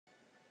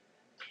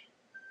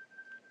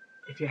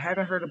If you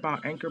haven't heard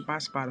about Anchor by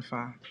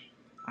Spotify,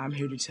 I'm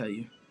here to tell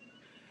you.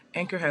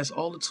 Anchor has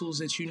all the tools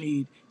that you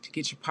need to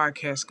get your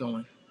podcast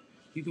going.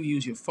 You can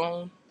use your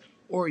phone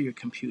or your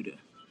computer,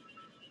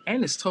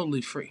 and it's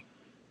totally free.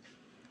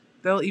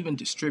 They'll even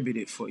distribute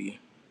it for you.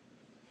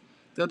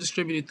 They'll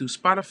distribute it through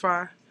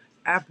Spotify,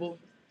 Apple,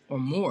 or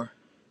more.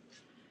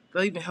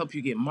 They'll even help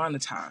you get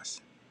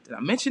monetized. Did I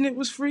mention it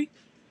was free?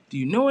 Do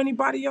you know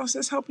anybody else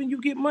that's helping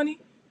you get money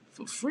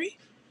for free?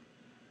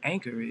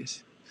 Anchor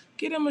is.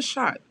 Get them a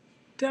shot.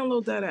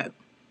 Download that app.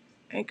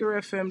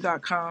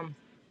 AnchorFM.com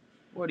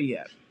or the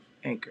app.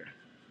 Anchor.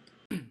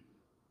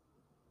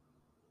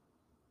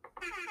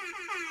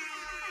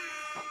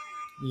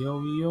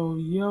 Yo, yo,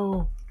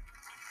 yo.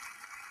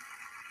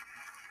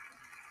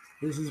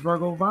 This is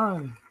Virgo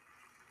Vine,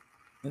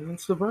 and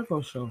it's the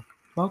Virgo Show.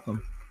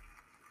 Welcome.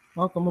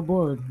 Welcome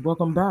aboard.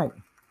 Welcome back.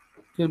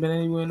 Could have been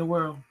anywhere in the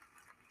world.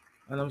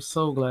 And I'm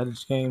so glad that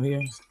you came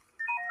here.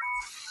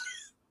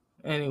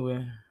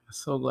 Anyway,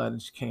 so glad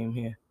that you came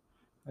here.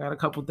 I got a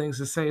couple things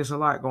to say. There's a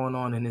lot going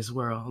on in this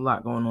world. A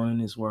lot going on in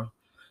this world.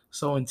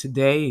 So in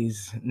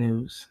today's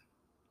news,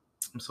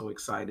 I'm so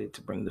excited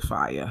to bring the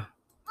fire.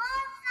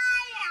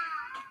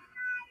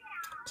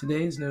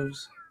 Today's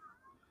news.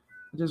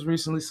 I just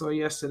recently saw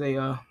yesterday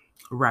a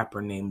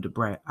rapper named Da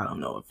Brat. I don't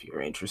know if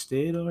you're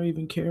interested or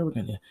even care. We're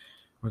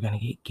gonna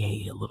get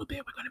gay a little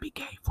bit. We're gonna be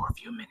gay for a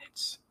few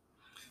minutes.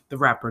 The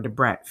rapper Da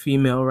Brat,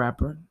 female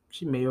rapper.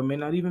 She may or may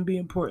not even be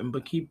important,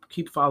 but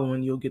keep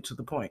following. You'll get to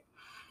the point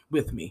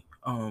with me.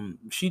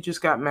 She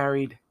just got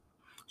married.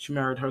 She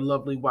married her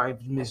lovely wife,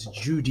 Miss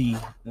Judy.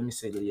 Let me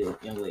say the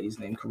young lady's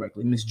name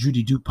correctly. Miss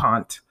Judy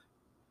Dupart,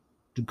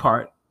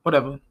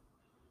 whatever.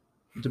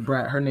 Da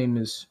Brat, her name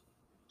is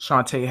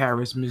Shantae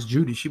Harris. Miss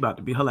Judy, she about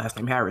to be her last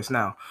name Harris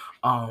now.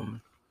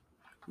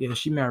 Yeah,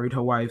 she married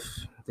her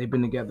wife. They've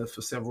been together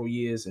for several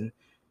years, and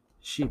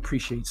she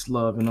appreciates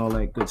love and all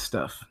that good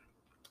stuff,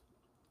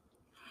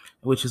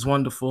 which is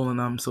wonderful.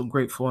 And I'm so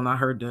grateful. And I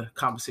heard the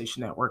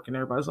conversation at work, and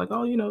everybody's like,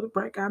 "Oh, Da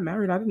Brat got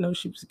married. I didn't know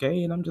she was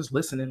gay." And I'm just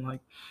listening,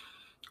 like,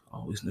 I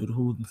always knew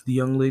who the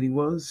young lady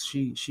was.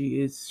 She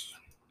is.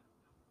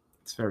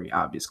 It's very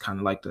obvious, kind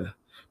of like the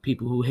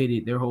people who hate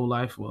it their whole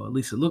life. Well, at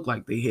least it looked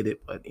like they hit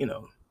it, but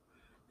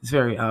it's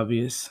very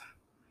obvious.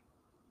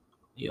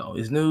 You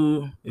always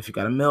knew. If you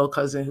got a male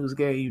cousin who's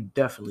gay, you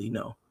definitely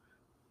know.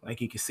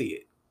 Like, you can see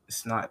it.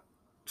 It's not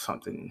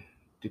something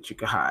that you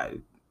can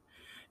hide.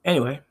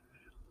 Anyway,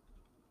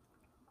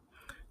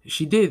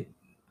 she did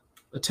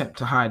attempt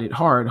to hide it,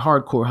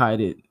 hardcore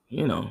hide it. She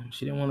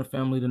didn't want her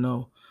family to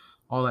know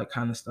all that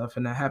kind of stuff,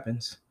 and that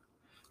happens.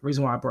 The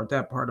reason why I brought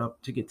that part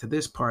up to get to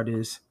this part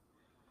is,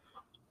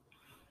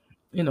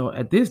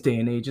 at this day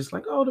and age, it's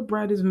like, oh, Da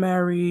Brat is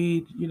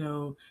married.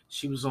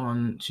 She's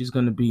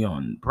going to be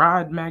on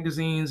Bride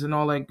magazines and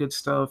all that good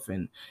stuff.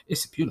 And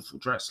it's a beautiful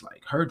dress.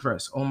 Like, her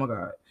dress, oh my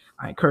God.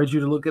 I encourage you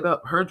to look it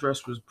up. Her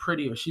dress was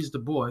prettier. She's the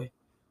boy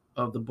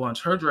of the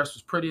bunch. Her dress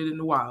was prettier than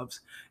the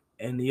wives.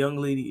 And the young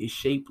lady is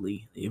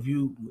shapely. If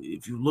you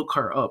look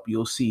her up,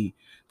 you'll see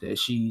that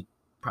she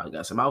probably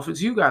got some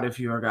outfits you got if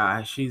you're a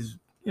guy. She's,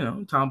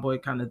 tomboy,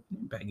 kind of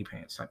baggy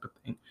pants type of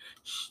thing.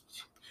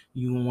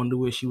 You wonder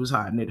where she was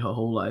hiding it her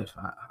whole life.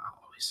 I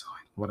always saw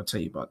it. What I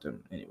tell you about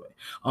them anyway.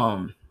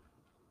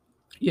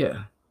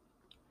 Yeah.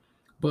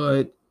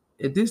 But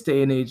at this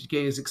day and age,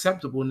 gay is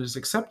acceptable, and it's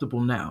acceptable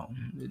now.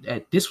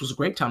 This was a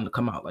great time to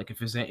come out. Like,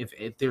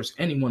 if there's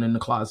anyone in the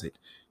closet,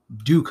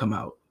 do come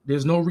out.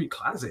 There's no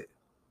closet.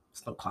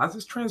 It's no closet.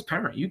 It's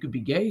transparent. You could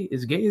be gay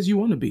as you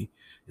want to be.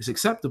 It's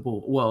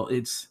acceptable. Well,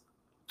 it's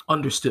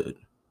understood.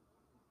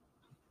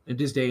 In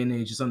this day and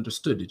age, it's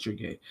understood that you're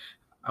gay.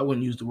 I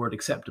wouldn't use the word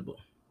acceptable.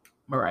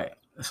 All right.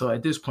 So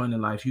at this point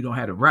in life, you don't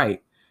have the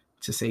right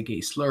to say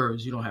gay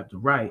slurs. You don't have the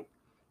right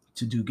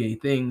to do gay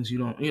things. You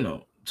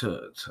don't,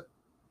 to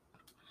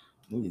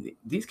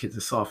these kids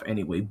are soft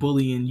anyway.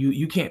 Bullying,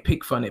 you can't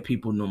pick fun at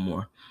people no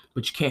more.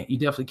 But you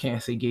definitely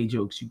can't say gay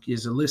jokes.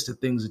 There's a list of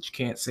things that you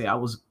can't say. I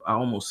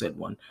almost said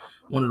one.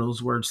 One of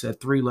those words said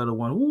 3-letter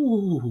one.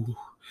 Ooh.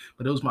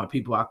 But those my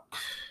people.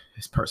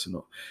 It's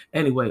personal.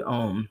 Anyway,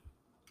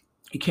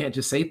 you can't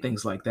just say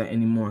things like that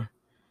anymore.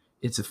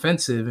 It's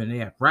offensive, and they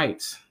have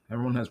rights.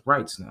 Everyone has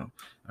rights now.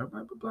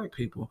 Everybody but black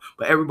people,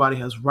 but everybody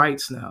has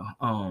rights now.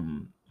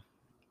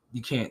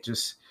 You can't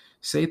just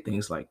say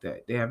things like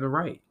that. They have the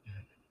right.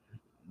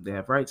 They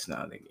have rights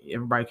now.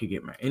 Everybody could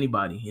get married.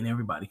 Anybody and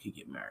everybody could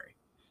get married.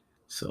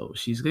 So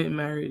she's getting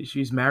married.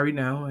 She's married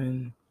now,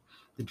 and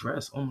the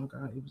dress. Oh my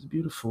God, it was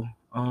beautiful.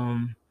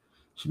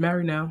 She's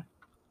married now,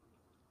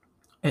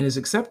 and it's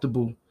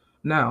acceptable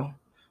now.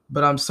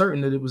 But I'm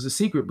certain that it was a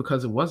secret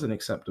because it wasn't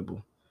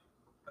acceptable.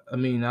 I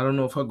mean, I don't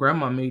know if her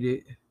grandma made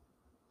it,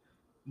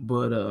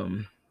 but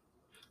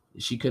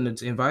she couldn't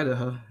have invited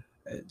her.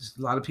 A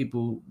lot of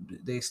people,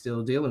 they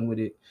still dealing with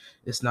it.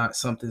 It's not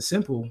something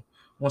simple.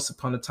 Once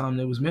upon a time,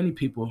 there was many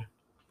people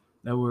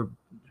that were,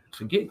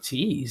 forget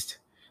teased.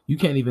 You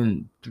can't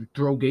even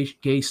throw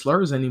gay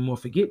slurs anymore.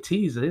 Forget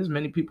teased. There's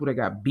many people that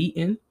got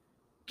beaten,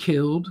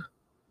 killed.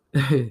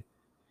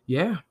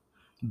 Yeah,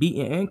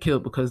 beaten and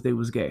killed because they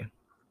was gay.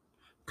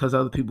 because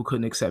other people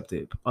couldn't accept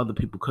it. Other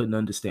people couldn't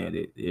understand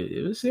it.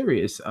 It was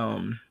serious.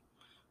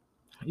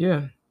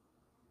 Yeah.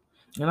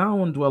 And I don't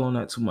want to dwell on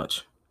that too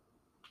much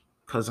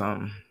because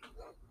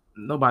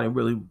nobody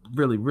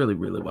really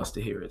wants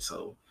to hear it.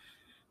 So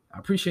I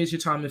appreciate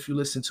your time if you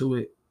listen to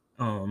it.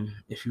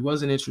 If you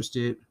wasn't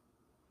interested,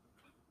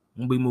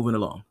 we'll be moving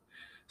along.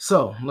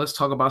 So let's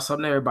talk about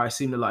something everybody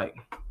seem to like.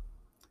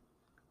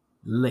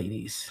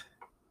 Ladies.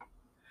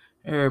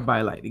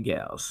 Everybody like the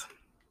gals.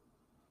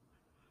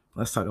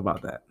 Let's talk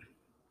about that.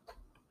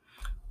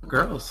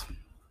 Girls,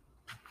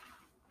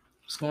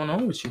 what's going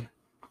on with you?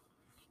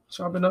 What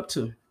y'all been up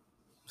to?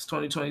 It's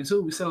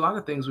 2022. We said a lot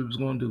of things we was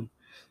going to do.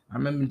 I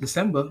remember in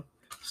December,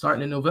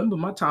 starting in November,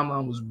 my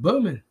timeline was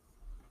booming.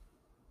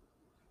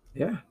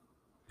 Yeah.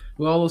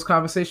 With all those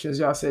conversations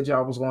y'all said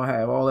y'all was going to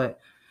have, all that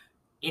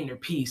inner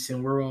peace,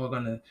 and we're all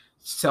going to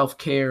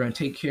self-care and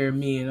take care of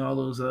me, and all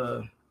those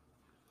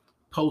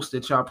posts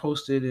that y'all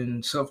posted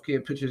and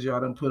self-care pictures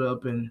y'all done put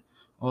up, and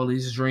all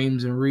these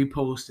dreams and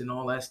reposts and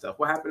all that stuff.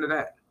 What happened to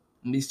that?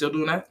 Me still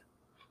doing that?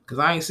 Because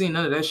I ain't seen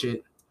none of that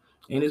shit.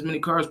 Ain't as many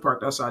cars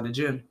parked outside the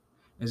gym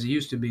as it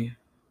used to be.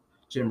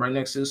 Gym right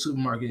next to the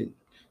supermarket.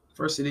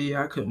 First of the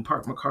year, I couldn't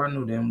park my car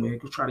no damn way. I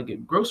could try to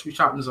get grocery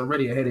shopping is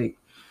already a headache.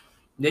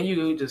 Then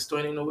you just don't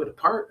even know where to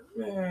park.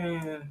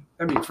 Man,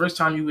 that'd be the first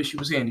time you wish you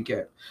was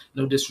handicapped.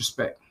 No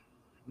disrespect.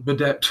 But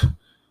that,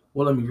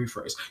 well, let me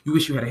rephrase. You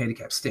wish you had a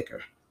handicap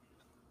sticker.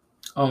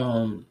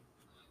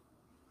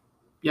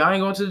 Y'all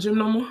ain't going to the gym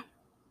no more?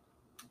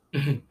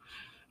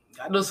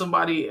 I know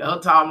somebody, her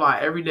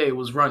timeline every day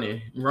was running.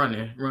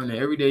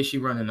 Every day she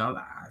running.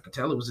 I could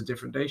tell it was a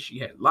different day. She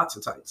had lots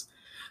of tights.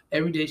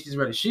 Every day she's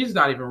running. She's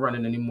not even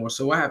running anymore.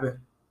 So what happened?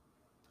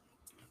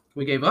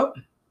 We gave up?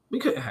 We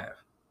couldn't have.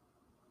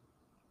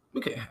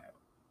 We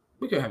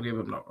couldn't have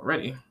given up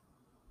already.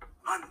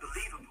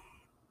 Unbelievable.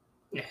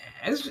 Yeah,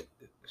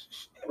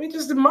 we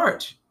just did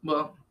March.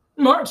 Well,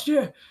 March,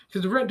 yeah.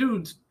 Because the red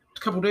dude's a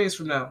couple days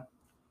from now.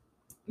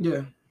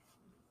 Yeah.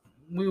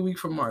 We a week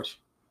from March.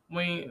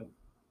 We ain't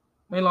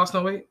lost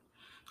no weight.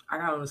 I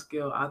got on the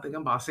scale. I think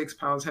I'm about 6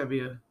 pounds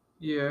heavier.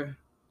 Yeah.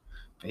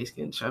 Face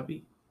getting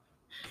chubby.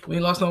 We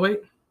ain't lost no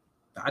weight.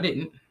 I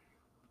didn't.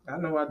 I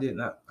know I did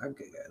not.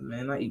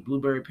 I eat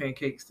blueberry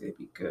pancakes. They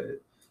be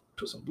good.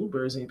 Put some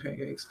blueberries in your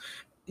pancakes.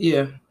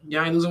 Yeah.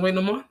 Y'all ain't losing weight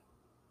no more?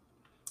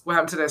 What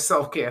happened to that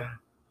self-care?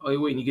 Oh,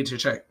 you waiting to get your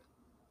check.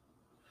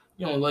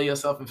 You don't love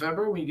yourself in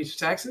February when you get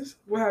your taxes?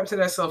 What happened to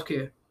that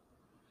self-care?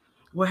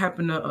 What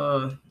happened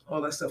to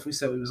all that stuff we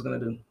said we was going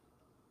to do?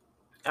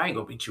 I ain't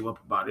going to beat you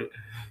up about it.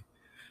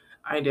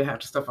 I ain't did half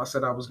the stuff I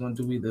said I was going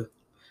to do either.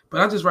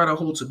 But I just write a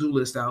whole to-do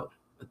list out.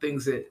 The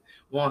things that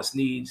wants,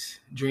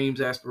 needs,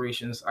 dreams,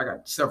 aspirations. I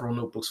got several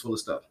notebooks full of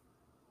stuff.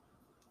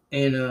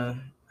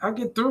 And I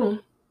get through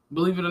them.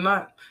 Believe it or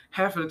not,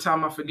 half of the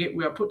time I forget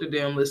where I put the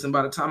damn list, and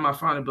by the time I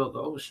find it, I'll go,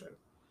 oh shit,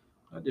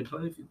 I did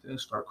plenty of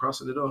things. Start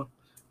crossing it off.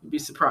 You'd be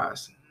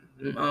surprised.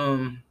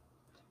 What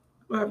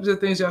happens to the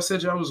things y'all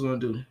said y'all was gonna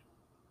do?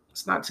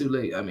 It's not too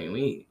late. I mean,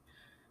 we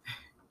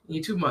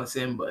ain't 2 months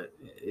in, but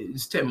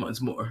it's 10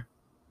 months more.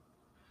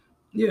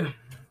 Yeah,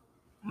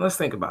 let's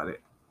think about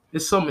it.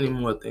 There's so many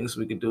more things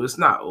we can do. It's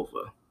not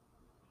over.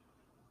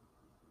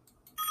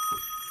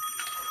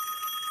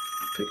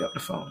 Pick up the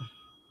phone.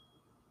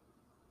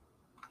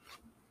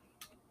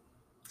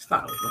 It's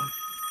not over.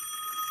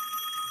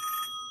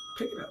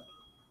 Pick it up.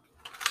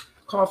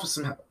 Call for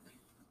some help.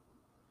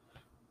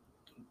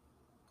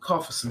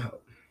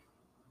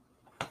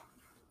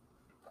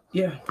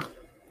 Yeah,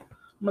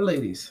 my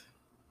ladies.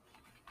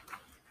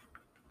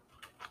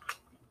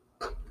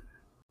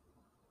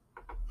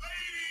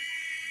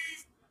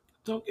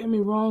 Don't get me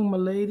wrong, my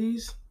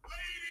ladies.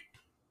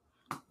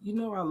 You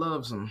know I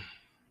love them.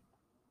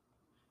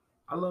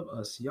 I love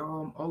us,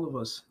 y'all, all of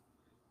us.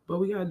 But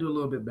we gotta do a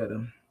little bit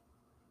better.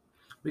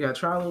 We gotta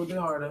try a little bit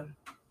harder.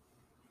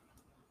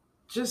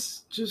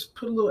 Just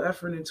put a little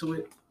effort into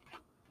it.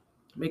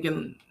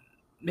 Making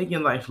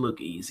life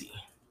look easy.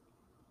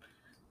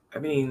 I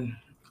mean,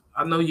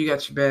 I know you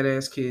got your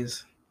badass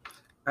kids.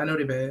 I know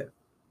they're bad.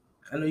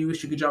 I know you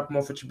wish you could drop them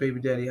off at your baby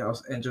daddy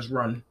house and just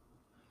run.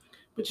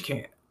 But you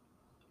can't.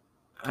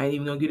 I ain't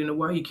even gonna get into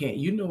why you can't.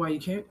 You know why you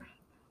can't.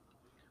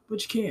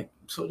 But you can't.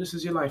 So this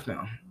is your life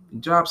now.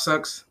 Your job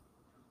sucks.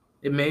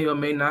 It may or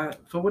may not,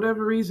 for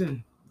whatever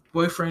reason.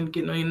 Boyfriend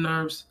getting on your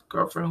nerves,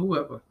 girlfriend,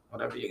 whoever,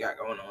 whatever you got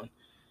going on.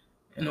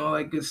 And all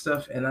that good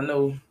stuff. And I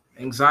know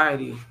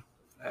anxiety,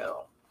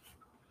 hell,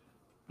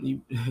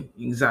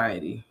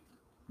 anxiety.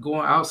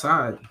 Going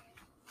outside,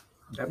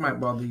 that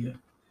might bother you.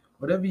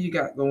 Whatever you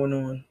got going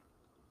on,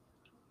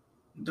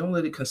 don't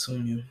let it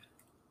consume you.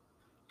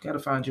 Gotta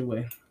find your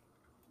way.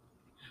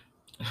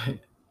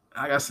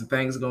 I got some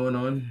things going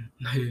on.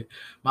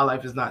 My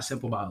life is not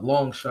simple by a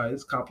long shot.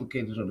 It's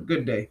complicated on a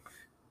good day.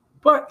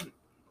 But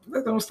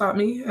that don't stop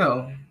me.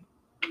 Hell,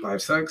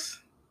 life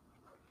sucks.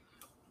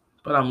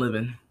 But I'm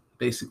living,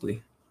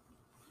 basically.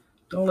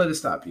 Don't let it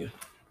stop you.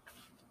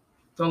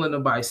 Don't let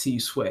nobody see you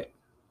sweat.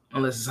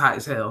 Unless it's hot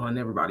as hell and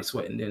everybody's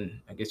sweating,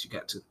 then I guess you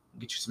got to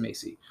get you some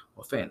AC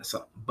or fan or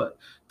something. But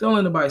don't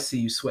let nobody see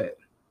you sweat.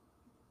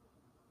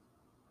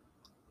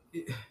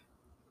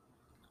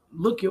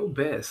 look your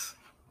best.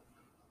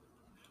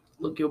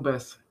 Look your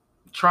best.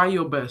 Try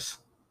your best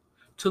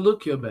to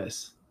look your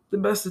best. The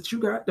best that you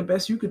got, the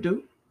best you could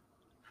do.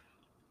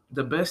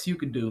 The best you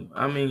could do.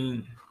 I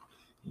mean,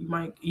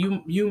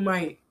 you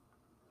might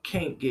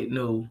can't get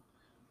no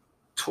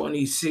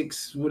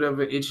 26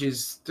 whatever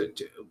inches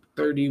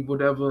 30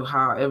 whatever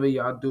however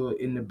y'all do it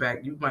in the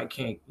back. You might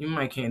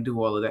can't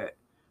do all of that.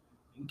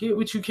 Get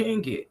what you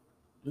can get.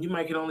 You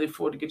might can only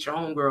afford to get your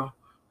homegirl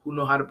who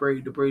know how to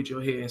braid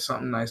your hair and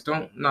something nice.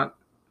 Don't not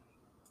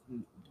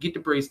get the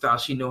braid style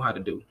she know how to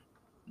do.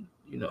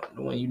 The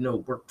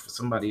one work for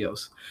somebody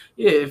else.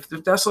 Yeah, if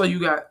that's all you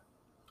got,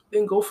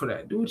 then go for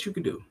that. Do what you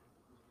can do.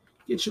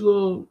 Get your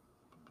little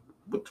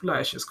what do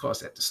lashes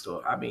cost at the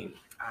store. I mean,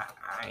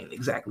 I ain't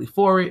exactly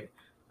for it.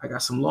 I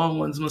got some long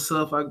ones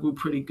myself. I grew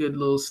pretty good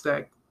little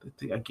stack. I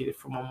think I get it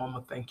from my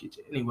mama. Thank you.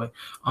 Anyway,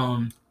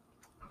 um,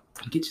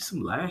 get you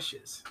some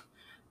lashes.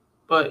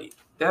 But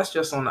that's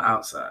just on the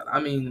outside. I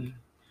mean,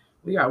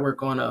 we got to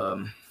work on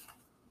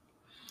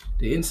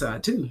the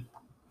inside too.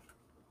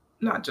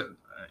 Not just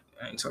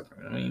I ain't talking.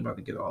 I ain't about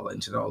to get all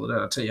into all of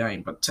that. I tell you, I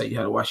ain't about to tell you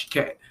how to wash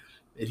your cat.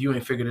 If you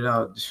ain't figured it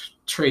out,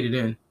 just trade it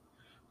in.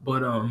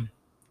 But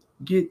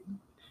get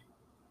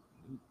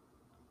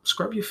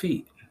scrub your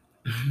feet.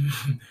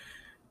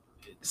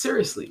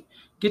 Seriously,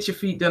 get your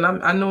feet done.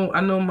 I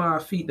know my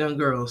feet done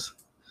girls.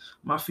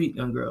 My feet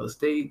done girls.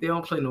 They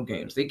don't play no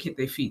games. They get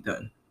their feet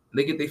done.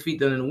 They get their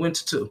feet done in the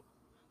winter too.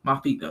 My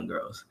feet done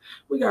girls.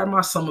 We got my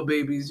summer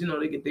babies.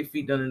 They get their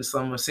feet done in the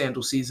summer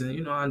sandal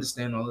season. I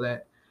understand all of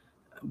that.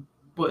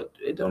 But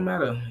it don't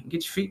matter.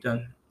 Get your feet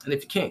done. And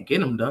if you can't get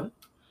them done,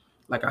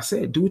 like I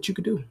said, do what you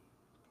could do.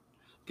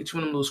 Get you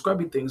one of them little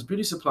scrubby things.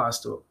 Beauty supply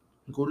store.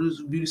 Go to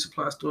the beauty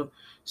supply store.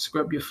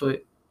 Scrub your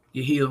foot,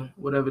 your heel,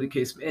 whatever the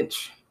case.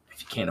 If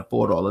you can't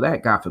afford all of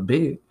that, God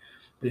forbid.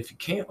 But if you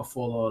can't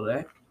afford all of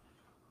that,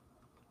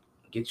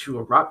 get you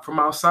a rock from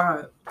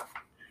outside.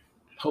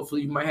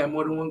 Hopefully, you might have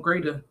more than one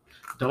grater.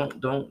 Don't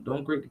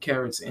grate the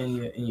carrots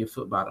in your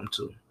foot bottom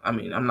too. I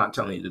mean, I'm not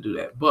telling you to do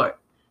that, but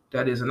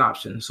that is an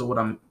option. So what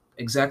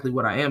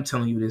I am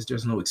telling you is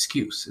there's no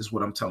excuse. Is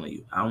what I'm telling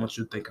you. I don't want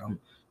you to think I'm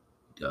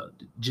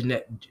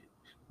Jeanette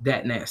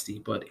that nasty,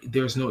 but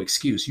there's no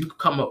excuse. You can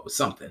come up with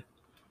something.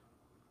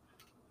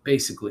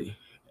 Basically,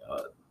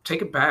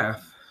 take a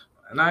bath,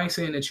 and I ain't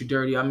saying that you're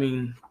dirty. I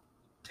mean,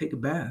 take a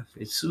bath.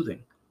 It's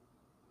soothing.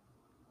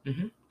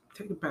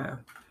 Take a bath.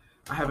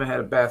 I haven't had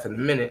a bath in a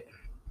minute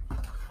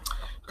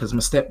because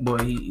my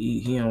stepboy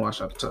he don't wash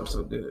out the tub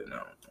so good. No,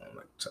 I don't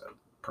like the tub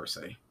per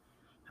se.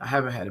 I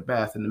haven't had a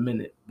bath in a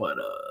minute, but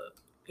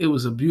it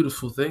was a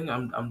beautiful thing.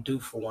 I'm due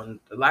for one.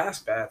 The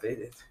last bath,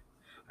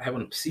 I had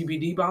one of the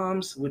CBD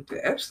bombs with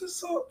the Epsom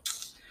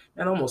salt,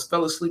 and I almost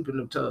fell asleep in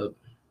the tub.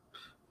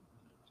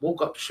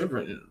 Woke up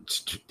shivering,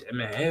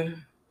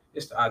 man.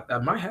 I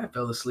might have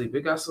fell asleep.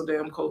 It got so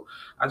damn cold.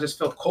 I just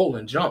felt cold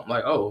and jumped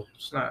like, oh,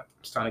 it's not.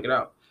 It's time to get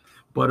out.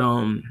 But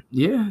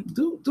yeah,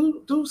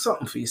 do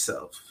something for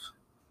yourself.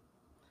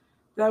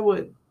 That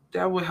would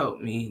that would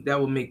help me. That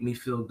would make me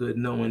feel good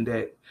knowing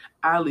that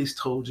I at least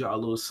told y'all a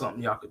little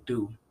something y'all could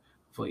do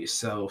for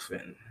yourself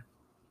and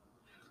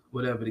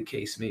whatever the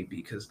case may be.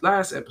 Because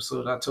last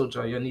episode I told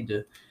y'all need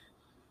to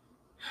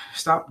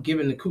stop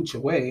giving the cooch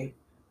away,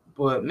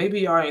 but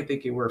maybe y'all ain't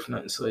think it worth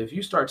nothing. So if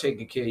you start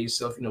taking care of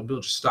yourself, build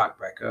your stock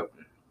back up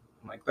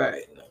like that,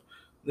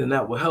 then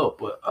that will help.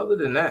 But other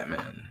than that,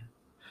 man,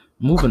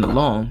 moving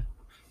along,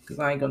 because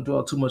I ain't gonna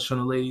dwell too much on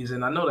the ladies,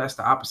 and I know that's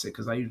the opposite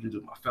because I usually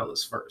do my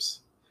fellas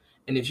first.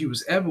 And if you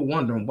was ever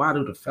wondering why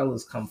do the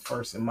fellas come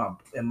first in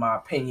my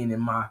opinion,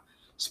 in my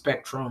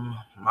spectrum,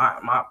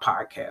 my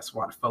podcast,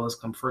 why the fellas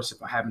come first,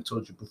 if I haven't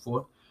told you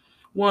before.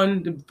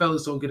 One, the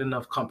fellas don't get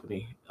enough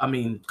company. I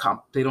mean,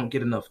 they don't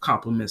get enough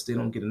compliments. They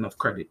don't get enough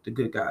credit. The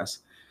good guys.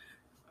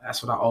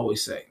 That's what I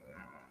always say.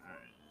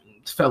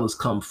 Fellas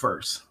come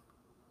first.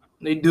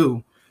 They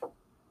do.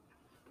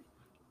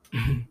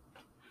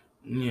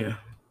 Yeah,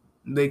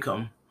 they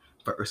come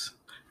first,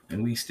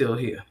 and we still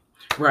here.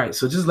 Right.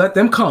 So just let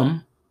them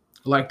come,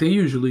 like they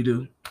usually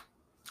do,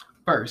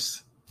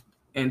 first,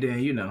 and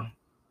then no,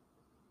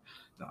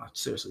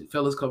 seriously,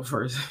 fellas come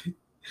first.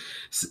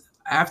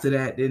 After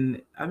that,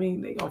 then I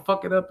mean they gonna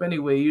fuck it up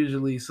anyway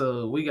usually.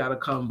 So we gotta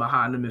come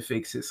behind them and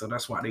fix it. So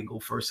that's why they go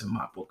first in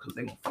my book because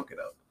they gonna fuck it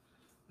up.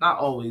 Not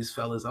always,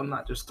 fellas. I'm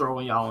not just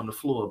throwing y'all on the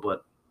floor,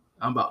 but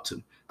I'm about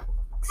to.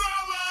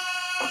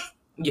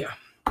 Yeah,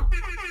 I'm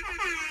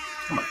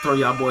gonna throw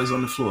y'all boys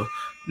on the floor.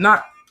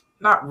 Not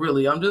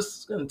really. I'm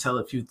just gonna tell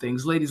a few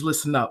things. Ladies,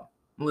 listen up.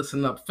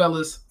 Listen up,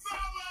 fellas.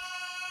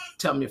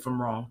 Tell me if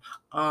I'm wrong.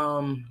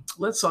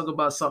 Let's talk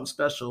about something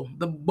special.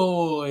 The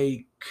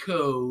boy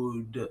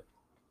code.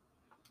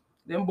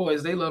 Them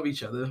boys, they love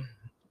each other.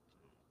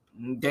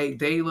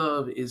 They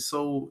love is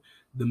so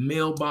the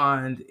male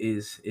bond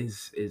is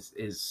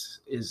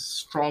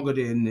stronger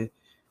than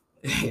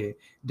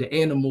the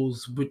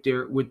animals with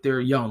their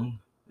young.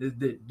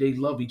 They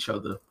love each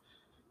other,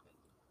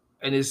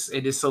 and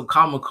it is so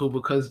comical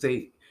because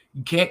you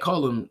can't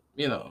call them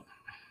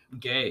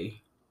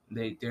gay.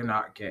 They're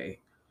not gay,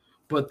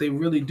 but they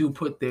really do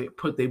put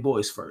their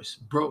boys first.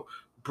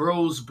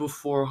 Bros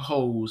before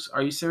hoes.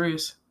 Are you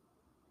serious?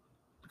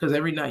 Because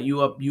every night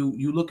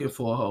you looking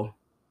for a hoe,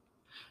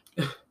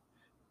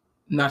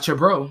 not your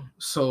bro.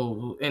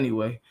 So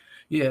anyway,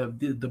 yeah,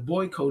 the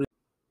boy code.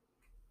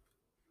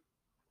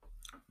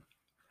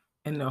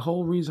 And the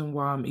whole reason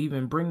why I'm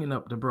even bringing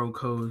up the bro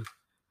code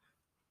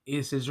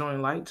is to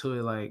join light to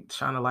it, like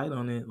shine a light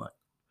on it. Like,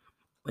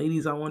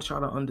 ladies, I want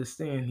y'all to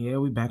understand. Yeah,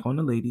 we back on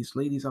the ladies.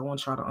 Ladies, I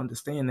want y'all to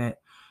understand that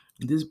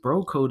this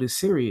bro code is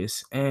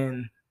serious,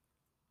 and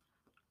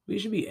we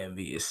should be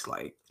envious.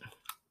 Like,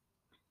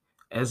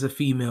 as a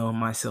female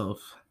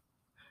myself,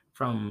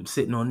 from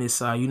sitting on this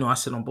side, I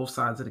sit on both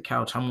sides of the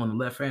couch. I'm on the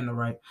left and the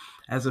right.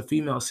 As a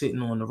female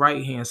sitting on the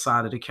right hand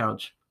side of the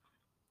couch,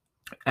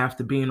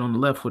 after being on the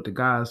left with the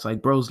guys,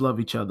 like bros love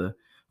each other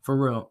for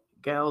real.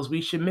 Gals,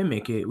 we should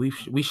mimic it. We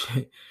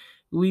should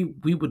we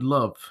would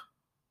love.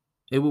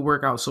 It would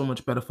work out so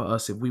much better for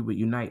us if we would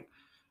unite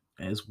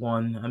as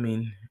one. I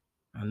mean,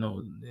 I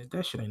know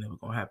that shit ain't never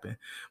gonna happen,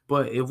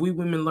 but if we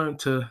women learn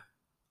to,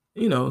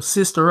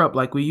 sister up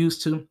like we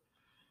used to,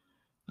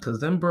 because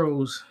them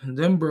bros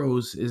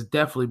is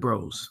definitely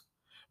bros.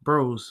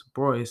 Bros,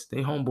 boys,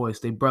 they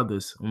homeboys, they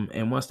brothers.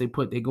 And once they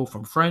go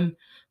from friend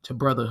to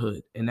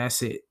brotherhood, and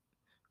that's it.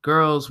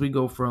 Girls, we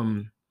go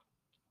from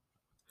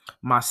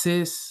my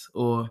sis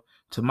or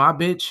to my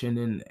bitch, and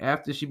then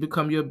after she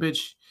become your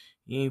bitch,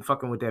 you ain't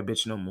fucking with that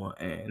bitch no more.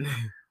 And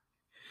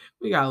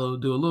we gotta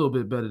do a little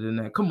bit better than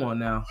that. Come on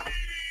now.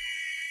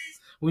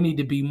 We need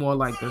to be more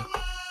like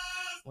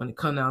when it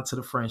come down to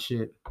the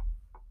friendship.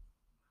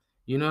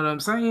 You know what I'm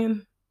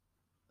saying?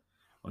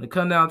 When it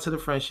come down to the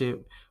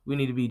friendship, we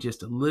need to be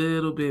just a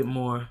little bit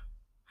more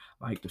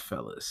like the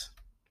fellas.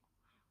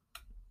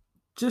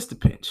 Just a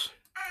pinch.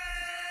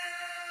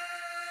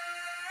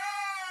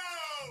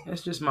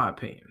 That's just my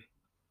opinion.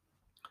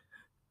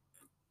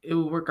 It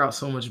would work out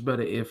so much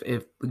better if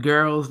the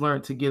girls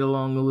learn to get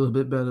along a little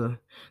bit better.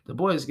 The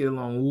boys get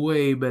along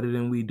way better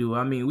than we do.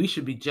 I mean, we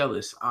should be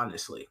jealous,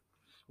 honestly.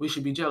 We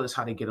should be jealous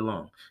how they get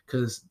along.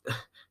 Cause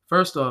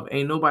first off,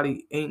 ain't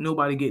nobody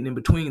getting in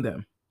between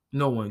them.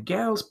 No one.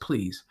 Gals,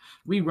 please.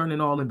 We running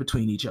all in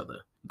between each other.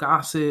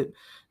 Gossip,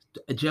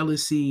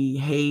 jealousy,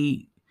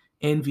 hate,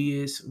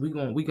 envious.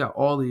 We got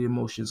all the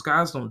emotions.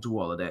 Guys don't do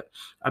all of that.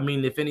 I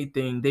mean, if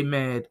anything, they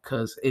mad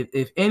because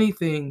if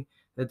anything,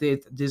 that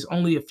there's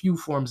only a few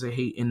forms of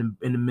hate in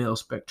the male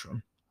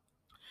spectrum.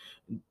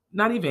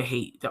 Not even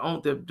hate.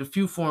 The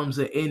few forms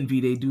of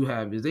envy they do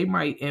have is they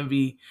might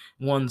envy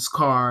one's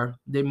car,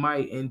 they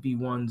might envy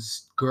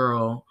one's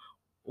girl,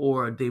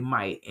 or they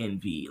might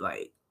envy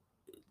like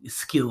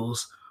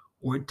skills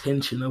or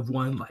attention of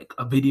one, like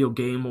a video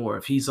game, or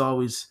if he's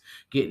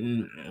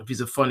if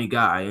he's a funny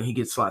guy and he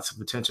gets lots of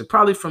attention,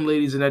 probably from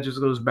ladies, and that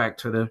just goes back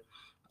to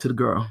the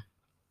girl.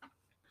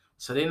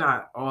 So they're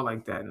not all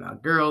like that. Now,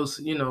 girls,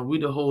 we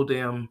the whole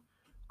damn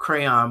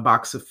crayon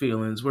box of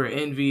feelings. We're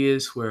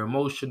envious, we're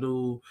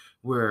emotional,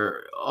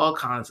 we're all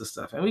kinds of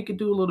stuff. And we could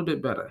do a little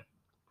bit better.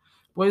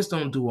 Boys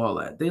don't do all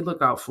that. They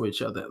look out for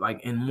each other,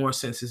 like in more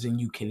senses than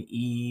you can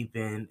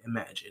even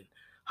imagine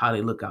how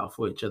they look out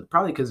for each other.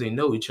 Probably because they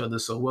know each other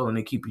so well and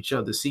they keep each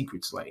other's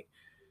secrets. Like,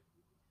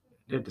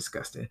 they're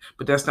disgusting.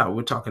 But that's not what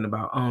we're talking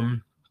about.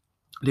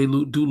 They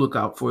do look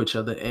out for each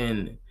other,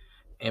 and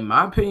in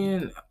my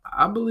opinion,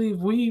 I believe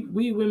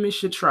we women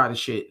should try the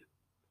shit.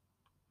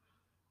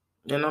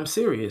 And I'm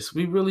serious.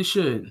 We really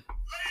should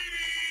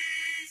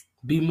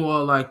be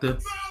more like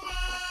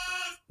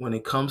when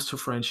it comes to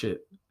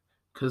friendship,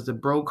 because the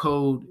bro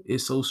code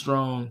is so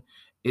strong.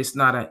 It's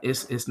not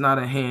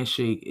a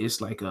handshake. It's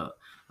like a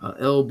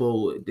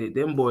elbow.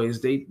 Them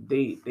boys, they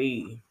braid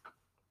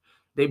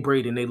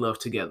and they love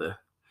together.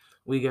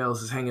 We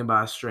girls is hanging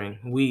by a string.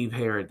 We've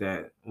heard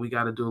that. We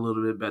got to do a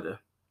little bit better.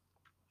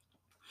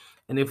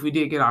 And if we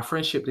did get our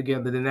friendship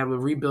together, then that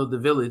would rebuild the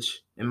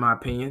village, in my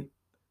opinion.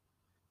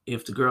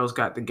 If the girls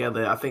got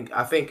together, I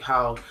think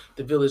how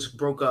the village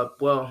broke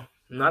up. Well,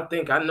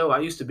 I know I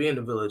used to be in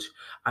the village.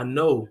 I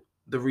know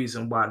the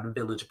reason why the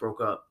village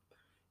broke up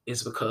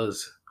is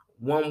because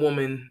one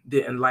woman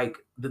didn't like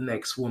the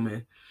next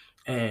woman,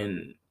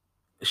 and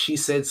she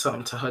said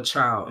something to her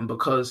child, and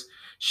because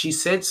she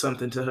said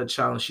something to her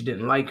child and she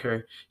didn't like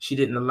her, she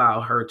didn't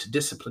allow her to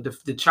discipline.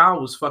 The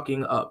child was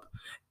fucking up,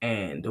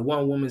 and the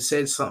one woman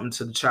said something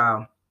to the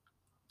child,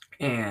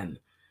 and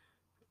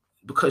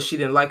because she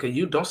didn't like her,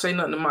 you don't say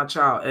nothing to my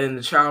child. And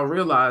the child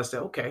realized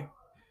that, okay,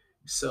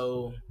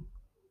 so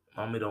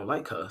mommy don't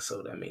like her.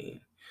 So that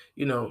mean,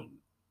 you know,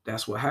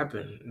 that's what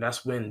happened.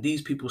 That's when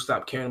these people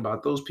stopped caring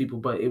about those people.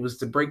 But it was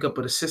the breakup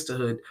of the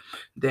sisterhood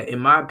that, in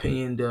my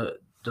opinion, the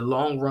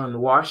long run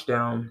wash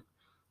down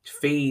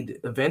fade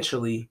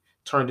eventually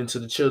turned into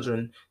the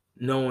children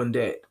knowing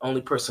that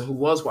only person who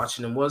was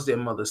watching them was their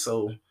mother.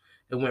 So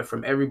it went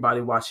from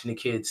everybody watching the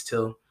kids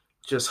till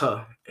just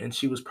her. And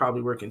she was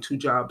probably working two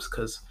jobs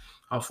because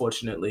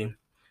unfortunately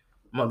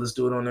mothers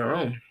do it on their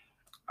own.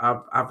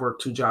 I've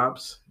worked two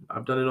jobs.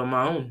 I've done it on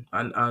my own.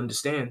 I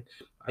understand.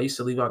 I used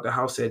to leave out the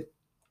house at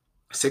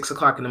 6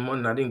 o'clock in the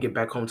morning. I didn't get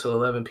back home till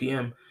 11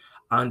 p.m.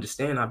 I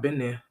understand. I've been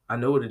there. I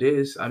know what it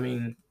is. I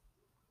mean,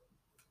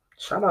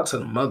 shout out to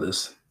the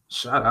mothers.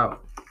 Shout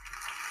out.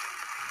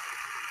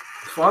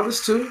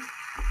 Fathers too,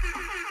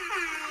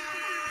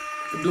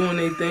 for doing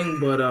their thing,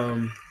 but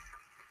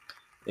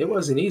it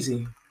wasn't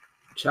easy.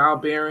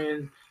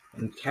 Childbearing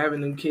and having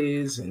them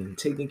kids and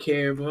taking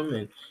care of them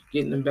and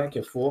getting them back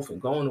and forth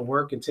and going to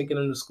work and taking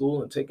them to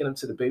school and taking them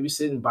to the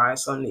babysit and buying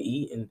something to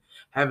eat and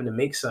having to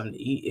make something to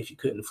eat if you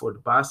couldn't afford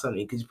to buy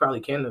something because you probably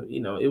can't.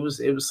 It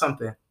was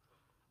something,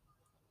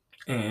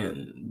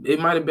 and it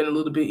might have been a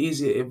little bit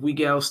easier if we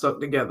gals stuck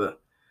together.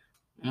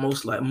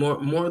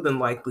 More than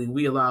likely,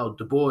 we allowed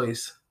the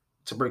boys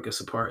to break us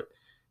apart.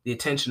 The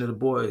attention of the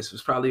boys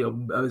was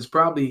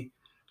probably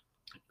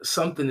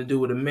something to do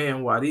with a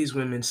man why these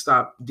women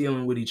stopped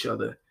dealing with each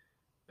other.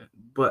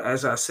 But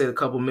as I said a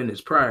couple minutes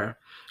prior,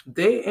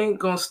 they ain't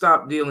gonna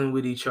stop dealing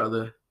with each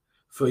other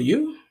for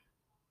you.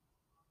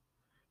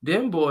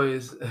 Them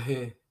boys,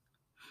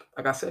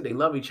 like I said, they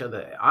love each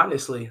other.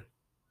 Honestly,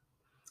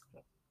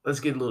 let's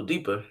get a little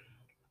deeper.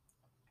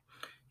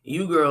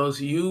 You girls,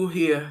 you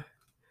here,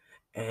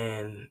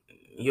 and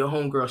your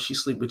homegirl, she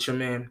sleep with your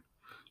man.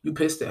 You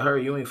pissed at her,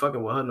 you ain't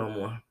fucking with her no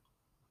more.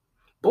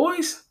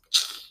 Boys,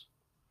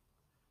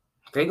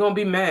 they gonna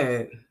be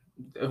mad.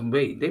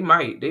 Wait, they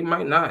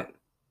might not.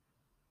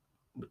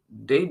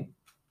 They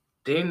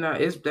they not.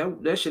 It's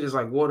that shit is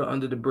like water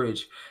under the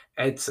bridge.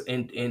 In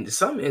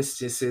some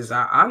instances,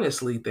 I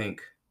honestly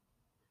think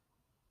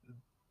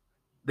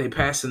they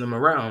passing them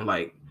around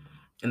like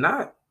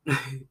not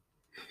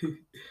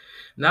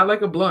not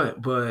like a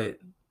blunt, but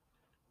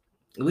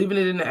leaving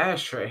it in the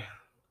ashtray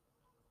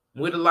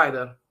with a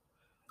lighter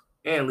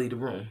and leave the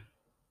room.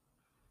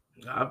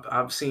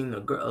 I've seen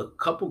a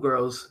couple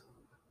girls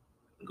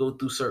go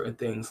through certain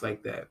things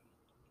like that,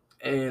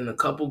 and a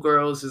couple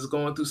girls is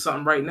going through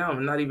something right now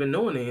and not even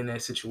knowing they're in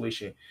that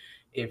situation.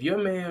 If your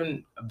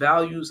man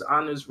values,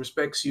 honors,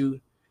 respects you,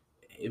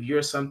 if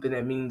you're something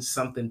that means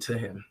something to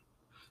him,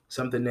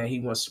 something that he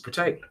wants to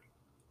protect,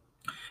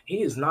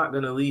 he is not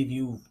gonna leave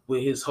you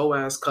with his whole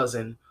ass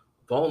cousin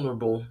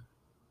vulnerable.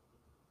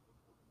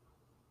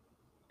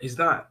 He's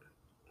not,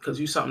 because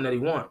you something that he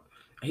want.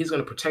 He's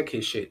gonna protect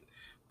his shit.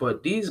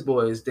 But these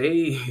boys,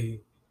 they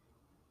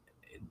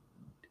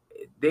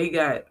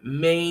got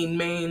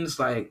mains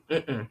like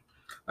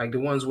like the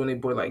ones when they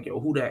boy like yo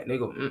who that and they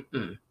go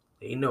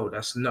they know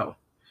that's no.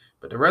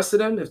 But the rest of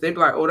them, if they be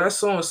like oh that's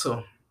so and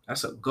so,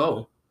 that's a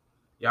go.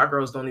 Y'all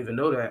girls don't even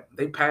know that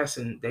they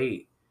passing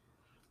they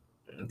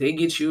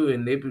get you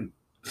and they be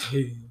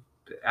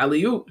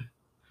alley oop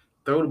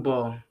throw the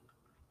ball.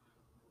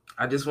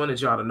 I just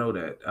wanted y'all to know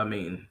that. I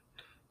mean,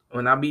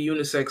 when I be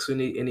unisex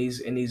in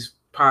these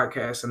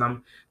podcasts and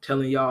I'm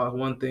telling y'all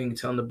one thing,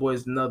 telling the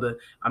boys another,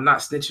 I'm not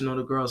snitching on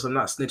the girls, I'm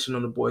not snitching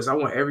on the boys. I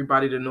want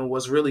everybody to know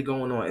what's really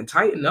going on and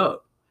tighten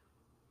up.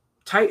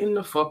 Tighten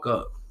the fuck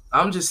up.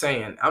 I'm just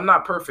saying, I'm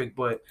not perfect,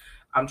 but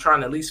I'm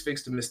trying to at least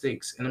fix the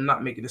mistakes and I'm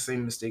not making the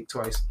same mistake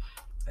twice.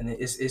 And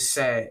it's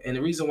sad. And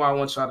the reason why I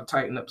want y'all to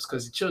tighten up is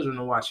because the children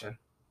are watching.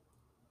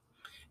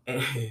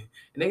 And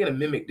they're gonna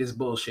mimic this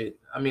bullshit.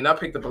 I mean, I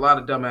picked up a lot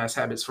of dumbass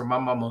habits from my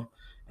mama,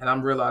 and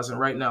I'm realizing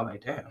right now,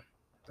 like, damn,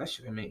 that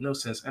shit didn't make no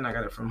sense, and I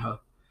got it from her.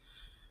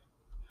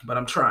 But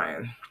I'm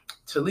trying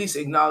to at least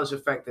acknowledge the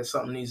fact that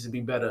something needs to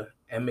be better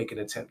and make an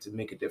attempt to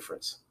make a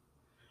difference.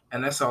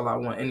 And that's all I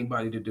want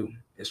anybody to do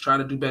is try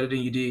to do better than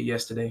you did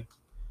yesterday,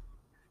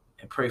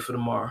 and pray for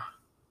tomorrow.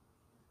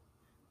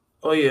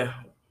 Oh yeah.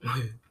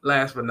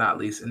 Last but not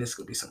least, and this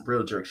could be some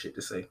real jerk shit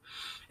to say.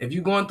 If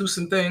you're going through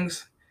some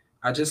things,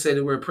 I just said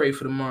the word pray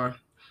for tomorrow.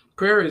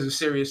 Prayer is a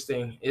serious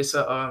thing. It's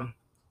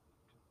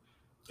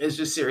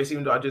just serious,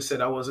 even though I just said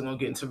I wasn't gonna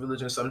get into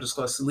religion, so I'm just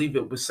gonna leave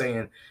it with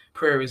saying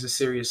prayer is a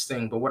serious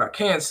thing. But what I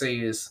can say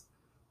is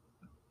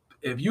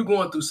if you're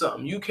going through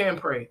something, you can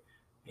pray.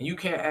 And you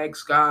can't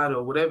ask God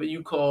or whatever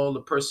you call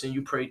the person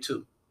you pray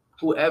to,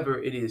 whoever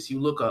it is you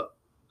look up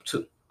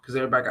to. Because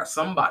everybody got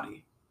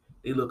somebody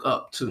they look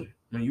up to.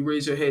 When you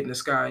raise your head in the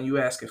sky and you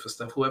asking for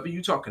stuff, whoever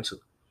you talking to,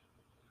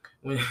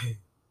 when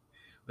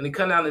when it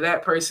come down to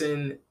that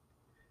person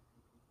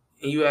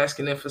and you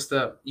asking them for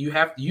stuff, you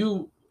have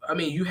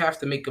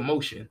to make a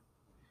motion.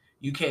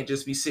 You can't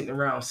just be sitting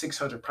around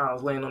 600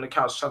 pounds laying on the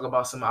couch talking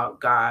about some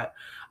God,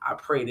 I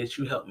pray that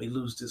you help me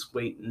lose this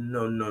weight.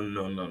 No, no,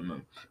 no, no,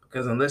 no.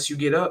 Because unless you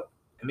get up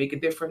and make a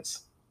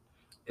difference,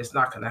 it's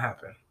not gonna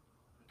happen.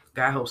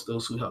 God helps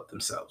those who help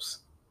themselves.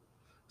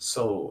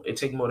 So it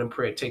takes more than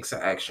prayer, it takes an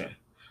action.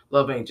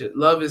 Love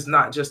is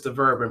not just a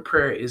verb, and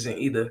prayer isn't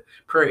either.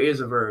 Prayer is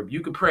a verb. You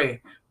can pray,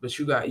 but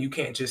you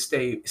can't just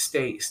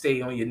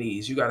stay on your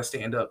knees. You gotta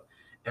stand up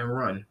and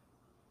run.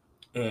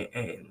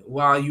 And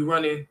while you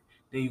running,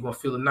 then you're gonna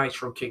feel the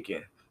nitro kick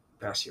in.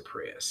 That's your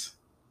prayers.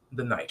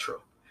 The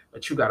nitro.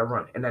 But you gotta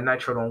run. And that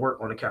nitro don't work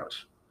on the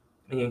couch.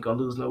 And you ain't gonna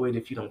lose no weight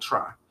if you don't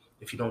try,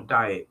 if you don't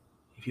diet,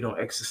 if you don't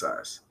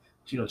exercise,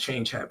 if you don't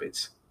change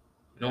habits.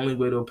 The only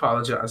way to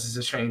apologize is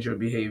to change your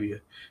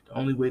behavior. The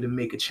only way to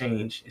make a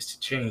change is to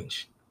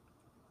change.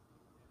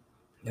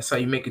 That's how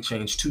you make a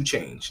change, to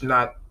change,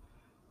 not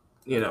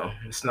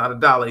It's not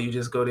 $1. You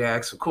just go there and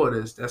ask for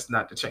quarters. That's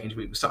not the change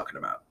we was talking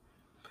about.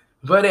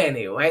 But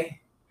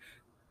anyway,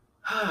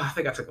 I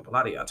think I took up a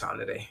lot of y'all time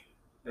today.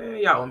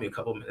 Y'all owe me a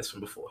couple minutes from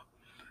before.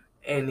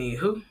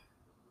 Anywho,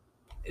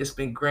 it's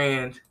been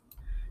grand.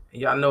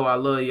 And y'all know I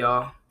love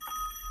y'all.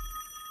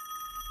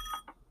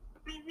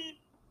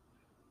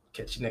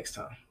 Catch you next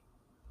time.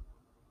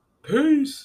 Peace.